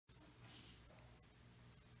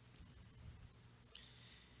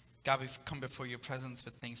God, we've come before your presence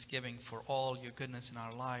with thanksgiving for all your goodness in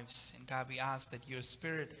our lives. And God, we ask that your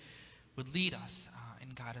Spirit would lead us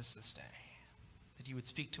and guide us this day. That you would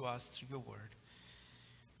speak to us through your word.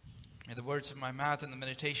 May the words of my mouth and the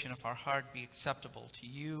meditation of our heart be acceptable to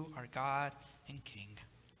you, our God and King.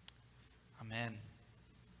 Amen.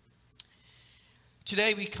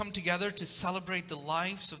 Today we come together to celebrate the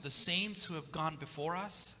lives of the saints who have gone before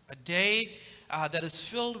us. A day that is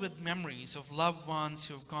filled with memories of loved ones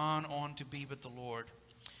who have gone on to be with the Lord.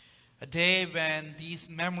 A day when these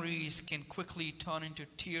memories can quickly turn into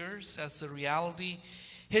tears as the reality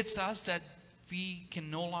hits us that we can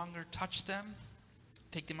no longer touch them,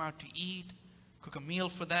 take them out to eat, cook a meal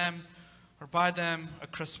for them, or buy them a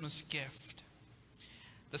Christmas gift.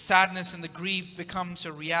 The sadness and the grief becomes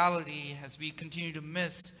a reality as we continue to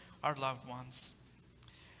miss our loved ones.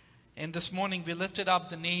 And this morning we lifted up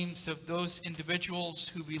the names of those individuals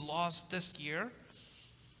who we lost this year.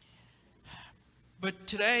 But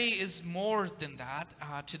today is more than that.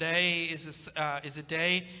 Today is a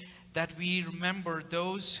day that we remember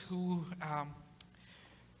those who've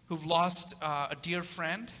lost a dear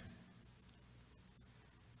friend,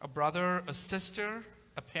 a brother, a sister,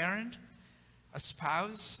 a parent, a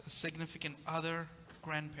spouse, a significant other,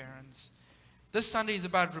 grandparents. This Sunday is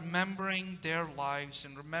about remembering their lives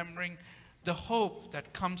and remembering the hope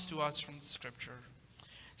that comes to us from the Scripture.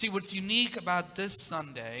 See, what's unique about this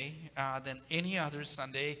Sunday than any other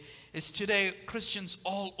Sunday is today Christians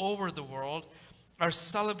all over the world are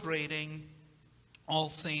celebrating All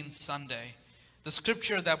Saints Sunday. The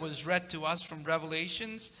Scripture that was read to us from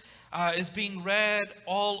Revelations is being read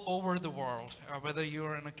all over the world, whether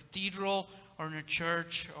you're in a cathedral or in a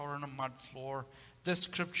church or on a mud floor. This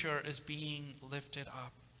Scripture is being lifted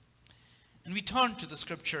up. And we turn to the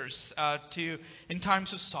Scriptures in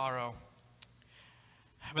times of sorrow.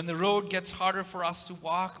 When the road gets harder for us to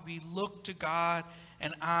walk, we look to God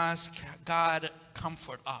and ask God,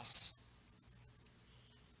 comfort us.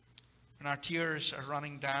 When our tears are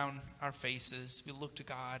running down our faces, we look to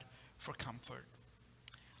God for comfort.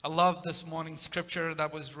 I love this morning's scripture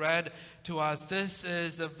that was read to us. This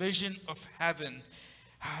is a vision of heaven.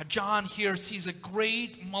 John here sees a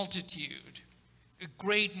great multitude. A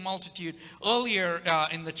great multitude. Earlier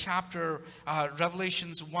in the chapter,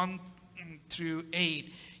 Revelations 1 through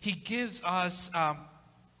 8, he gives us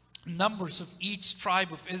numbers of each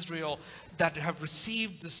tribe of Israel that have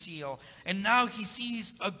received the seal. And now he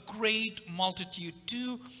sees a great multitude,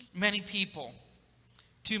 too many people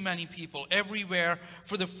everywhere.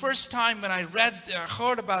 For the first time when I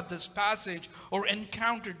heard about this passage or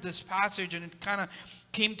encountered this passage, and it kind of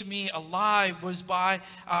came to me alive, was by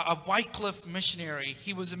a Wycliffe missionary.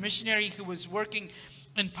 He was a missionary who was working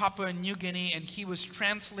in Papua New Guinea, and he was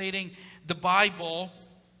translating the Bible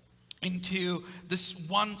into this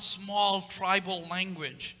one small tribal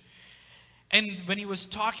language. And when he was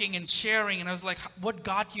talking and sharing, and I was like, what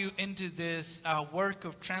got you into this work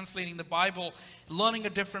of translating the Bible, learning a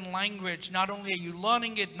different language? Not only are you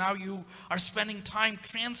learning it, now you are spending time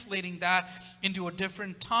translating that into a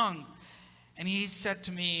different tongue. And he said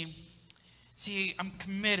to me, see, I'm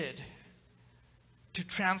committed to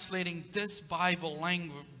translating this Bible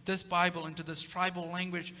into this tribal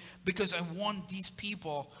language because I want these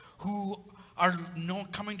people who are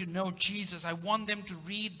coming to know Jesus, I want them to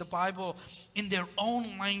read the Bible in their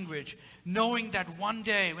own language, knowing that one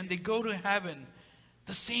day when they go to heaven,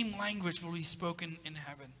 the same language will be spoken in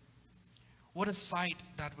heaven. What a sight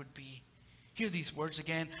that would be. Hear these words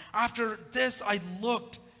again. After this I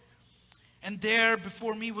looked, and there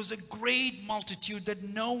before me was a great multitude that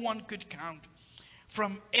no one could count,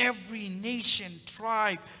 from every nation,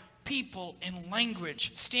 tribe, people, and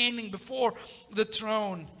language, standing before the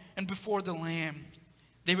throne and before the Lamb.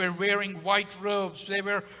 They were wearing white robes. They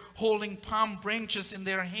were holding palm branches in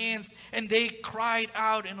their hands, and they cried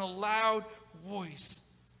out in a loud voice,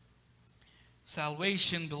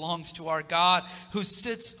 salvation belongs to our God who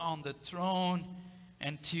sits on the throne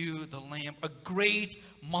and to the Lamb. A great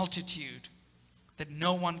multitude that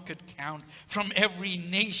no one could count, from every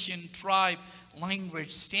nation, tribe,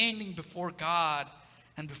 language, standing before God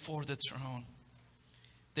and before the throne.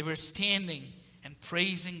 They were standing and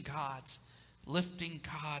praising God's, lifting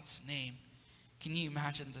God's name. Can you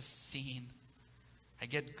imagine this scene? I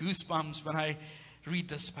get goosebumps when I read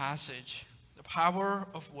this passage. The power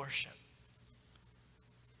of worship.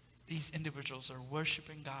 These individuals are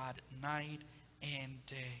worshiping God night and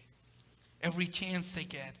day. Every chance they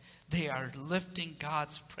get, they are lifting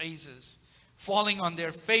God's praises, falling on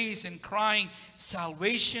their face and crying,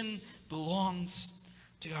 salvation belongs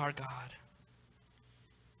to our God.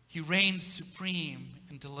 He reigns supreme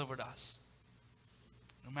and delivered us.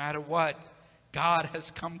 No matter what, God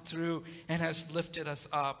has come through and has lifted us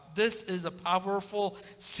up. This is a powerful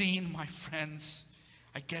scene, my friends.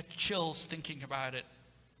 I get chills thinking about it.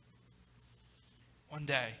 One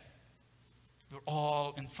day, we're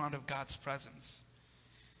all in front of God's presence.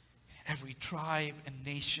 Every tribe and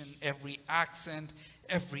nation, every accent,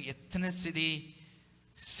 every ethnicity,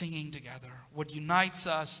 singing together. What unites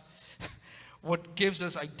us, what gives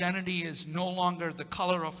us identity is no longer the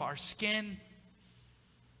color of our skin,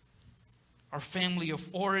 our family of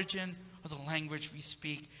origin, or the language we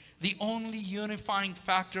speak. The only unifying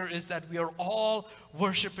factor is that we are all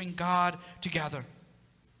worshiping God together.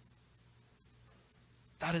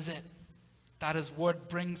 That is it. That is what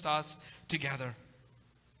brings us together.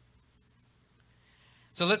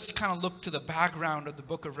 So let's kind of look to the background of the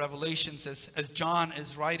book of Revelations as John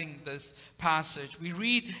is writing this passage. We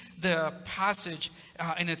read the passage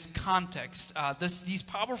in its context. These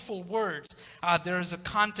powerful words, there is a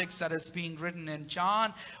context that is being written in.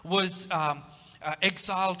 John was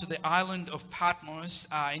exiled to the island of Patmos,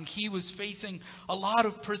 and he was facing a lot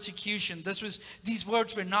of persecution. These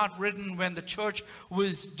words were not written when the church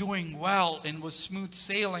was doing well and was smooth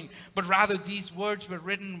sailing, but rather these words were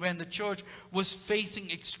written when the church was facing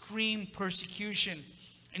extreme persecution.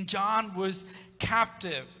 And John was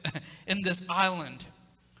captive in this island,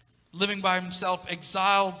 living by himself,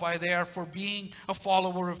 exiled by there for being a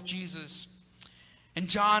follower of Jesus. And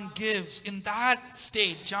John gives, in that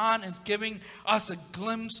state, John is giving us a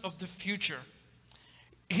glimpse of the future.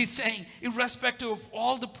 He's saying, irrespective of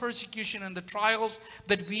all the persecution and the trials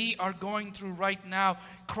that we are going through right now,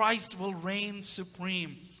 Christ will reign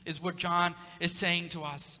supreme, is what John is saying to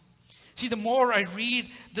us. See, the more I read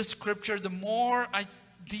the scripture, the more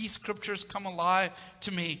these scriptures come alive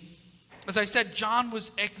to me. As I said, John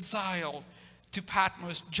was exiled to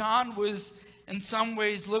Patmos. John was, in some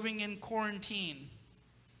ways, living in quarantine.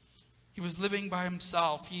 He was living by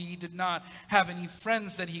himself. He did not have any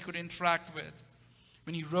friends that he could interact with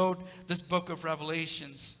when he wrote this book of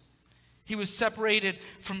Revelations. He was separated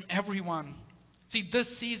from everyone. See,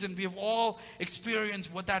 this season we have all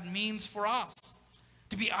experienced what that means for us,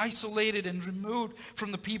 to be isolated and removed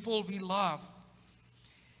from the people we love.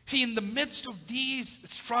 See, in the midst of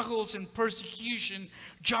these struggles and persecution,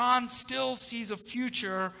 John still sees a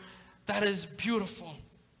future that is beautiful.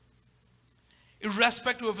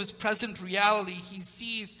 Irrespective of his present reality, he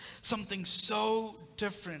sees something so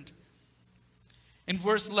different. In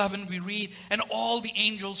verse 11 we read, "And all the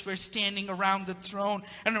angels were standing around the throne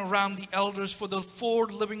and around the elders. For the 4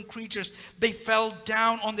 living creatures, they fell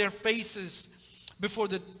down on their faces before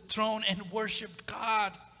the throne and worshiped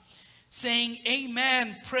God, saying,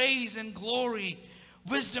 'Amen, praise and glory,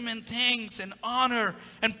 wisdom and thanks and honor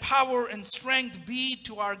and power and strength be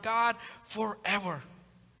to our God forever.'"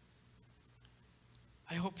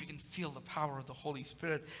 I hope you can feel the power of the Holy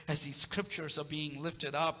Spirit as these scriptures are being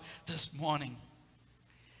lifted up this morning.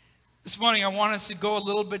 This morning I want us to go a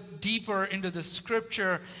little bit deeper into the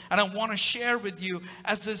scripture, and I want to share with you,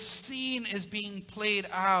 as this scene is being played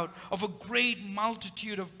out of a great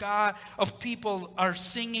multitude of people are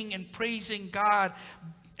singing and praising God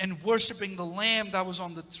and worshiping the Lamb that was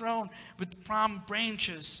on the throne with palm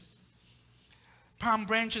branches. Palm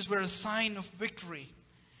branches were a sign of victory.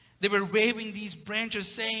 They were waving these branches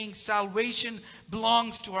saying, "Salvation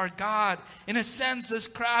belongs to our God." In a sense, this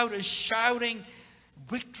crowd is shouting,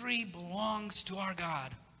 "Victory belongs to our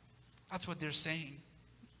God." That's what they're saying.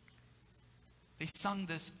 They sung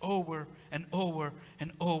this over and over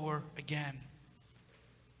and over again,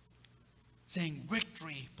 saying,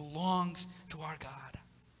 "Victory belongs to our God."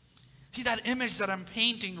 See, that image that I'm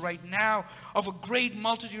painting right now of a great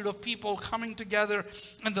multitude of people coming together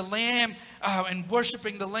and the Lamb and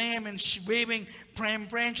worshiping the Lamb and waving palm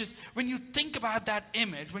branches. When you think about that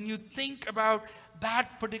image, when you think about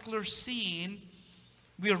that particular scene,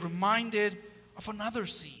 we are reminded of another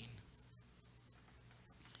scene.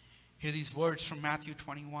 Hear these words from Matthew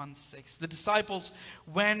 21:6. "The disciples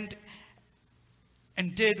went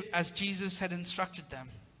and did as Jesus had instructed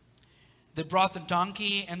them. They brought the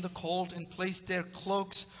donkey and the colt and placed their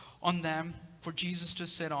cloaks on them for Jesus to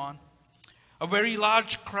sit on. A very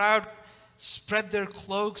large crowd spread their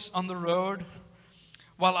cloaks on the road,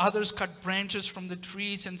 while others cut branches from the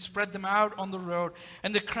trees and spread them out on the road.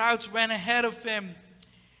 And the crowds went ahead of him,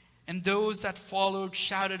 and those that followed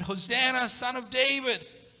shouted, 'Hosanna, Son of David!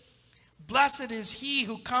 Blessed is he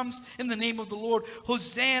who comes in the name of the Lord.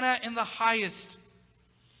 Hosanna in the highest.'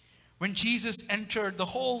 When Jesus entered, the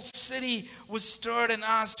whole city was stirred and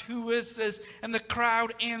asked, 'Who is this?' And the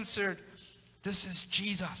crowd answered, 'This is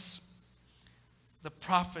Jesus, the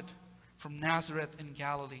prophet from Nazareth in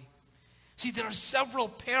Galilee.'" See, there are several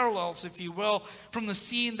parallels, if you will, from the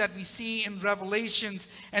scene that we see in Revelations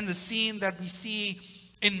and the scene that we see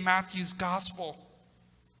in Matthew's Gospel.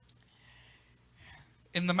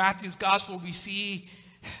 In the Matthew's Gospel, we see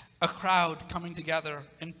a crowd coming together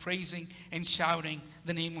and praising and shouting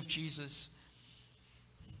the name of Jesus.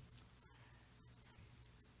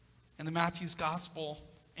 In the Matthew's Gospel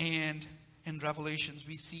and in Revelations,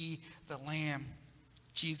 we see the Lamb,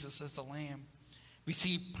 Jesus as the Lamb. We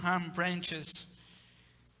see palm branches,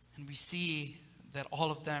 and we see that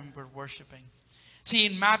all of them were worshiping. See,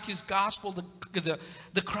 in Matthew's Gospel,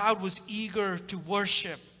 the crowd was eager to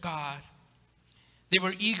worship God. They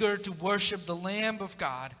were eager to worship the Lamb of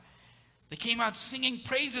God. They came out singing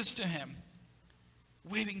praises to Him,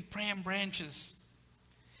 waving palm branches.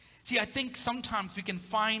 See, I think sometimes we can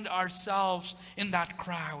find ourselves in that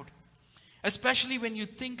crowd, especially when you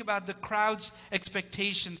think about the crowd's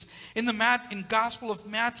expectations. In Gospel of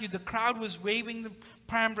Matthew, the crowd was waving the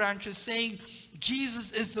palm branches, saying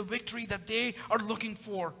Jesus is the victory that they are looking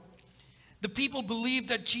for. The people believed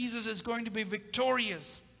that Jesus is going to be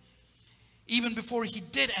victorious even before He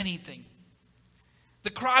did anything. The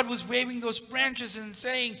crowd was waving those branches and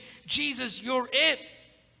saying, Jesus, you're it.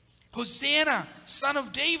 Hosanna, Son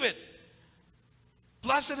of David.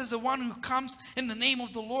 Blessed is the one who comes in the name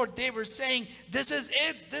of the Lord. They were saying, this is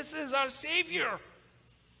it. This is our Savior.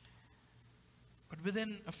 But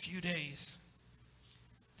within a few days,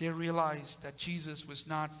 they realized that Jesus was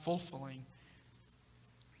not fulfilling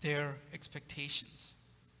their expectations.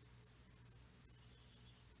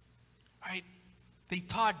 Right? They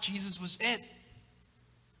thought Jesus was it.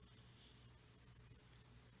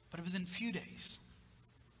 But within a few days,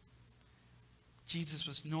 Jesus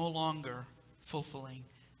was no longer fulfilling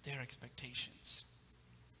their expectations.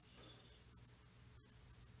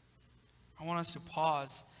 I want us to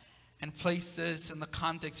pause and place this in the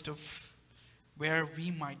context of where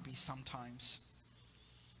we might be sometimes.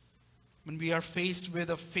 When we are faced with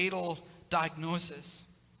a fatal diagnosis,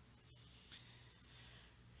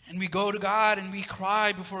 and we go to God and we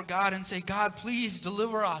cry before God and say, God, please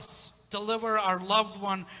deliver us. Deliver our loved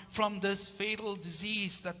one from this fatal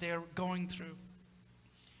disease that they're going through.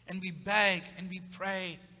 And we beg and we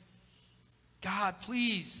pray, God,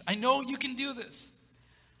 please, I know you can do this.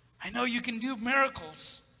 I know you can do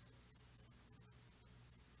miracles.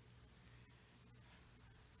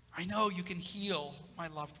 I know you can heal my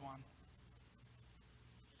loved one.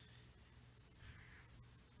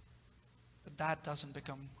 But that doesn't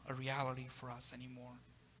become a reality for us anymore.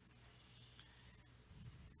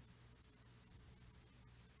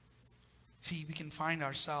 See, we can find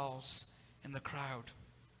ourselves in the crowd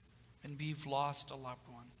when we've lost a loved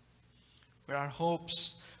one, where our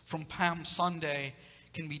hopes from Palm Sunday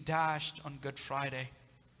can be dashed on Good Friday.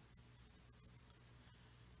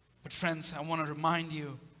 But friends, I want to remind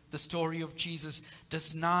you, the story of Jesus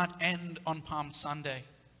does not end on Palm Sunday,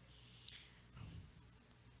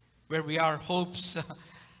 where we are hopes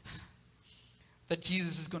that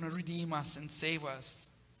Jesus is going to redeem us and save us.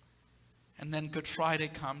 And then Good Friday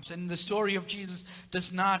comes. And the story of Jesus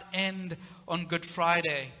does not end on Good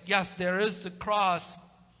Friday. Yes, there is the cross.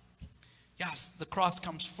 Yes, the cross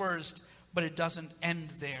comes first, but it doesn't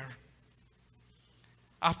end there.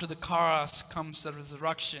 After the cross comes the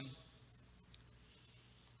resurrection.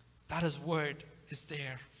 That is what is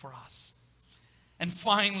there for us. And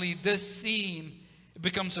finally, this scene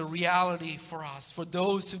becomes a reality for us, for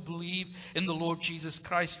those who believe in the Lord Jesus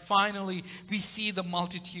Christ. Finally, we see the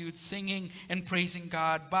multitude singing and praising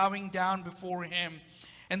God, bowing down before Him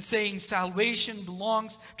and saying, salvation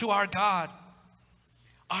belongs to our God.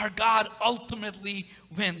 Our God ultimately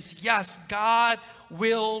wins. Yes, God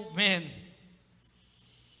will win.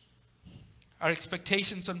 Our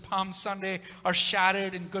expectations on Palm Sunday are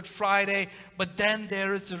shattered in Good Friday, but then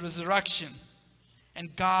there is the resurrection,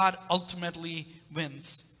 and God ultimately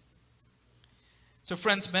wins. So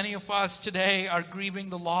friends, many of us today are grieving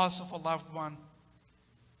the loss of a loved one.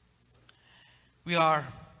 Our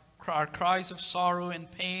cries of sorrow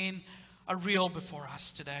and pain are real before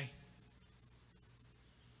us today.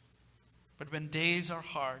 But when days are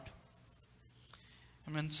hard,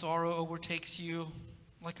 and when sorrow overtakes you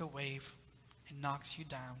like a wave and knocks you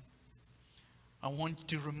down, I want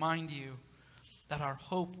to remind you that our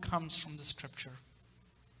hope comes from the Scripture.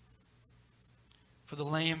 For the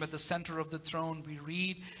Lamb at the center of the throne, we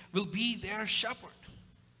read, will be their shepherd.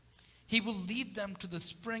 He will lead them to the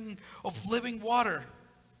spring of living water,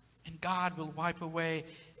 and God will wipe away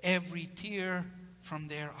every tear from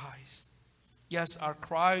their eyes. Yes, our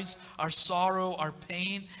cries, our sorrow, our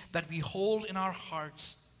pain that we hold in our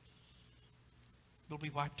hearts will be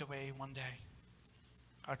wiped away one day.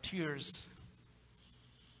 Our tears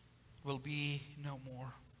will be no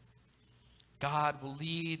more. God will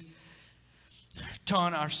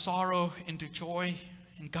turn our sorrow into joy,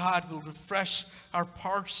 and God will refresh our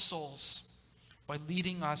parched souls by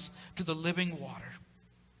leading us to the living water.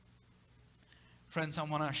 Friends, I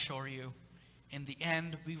want to assure you, in the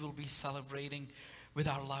end, we will be celebrating with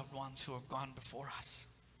our loved ones who have gone before us,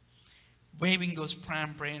 waving those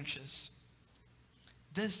palm branches.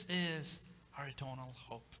 This is our eternal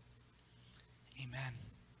hope. Amen.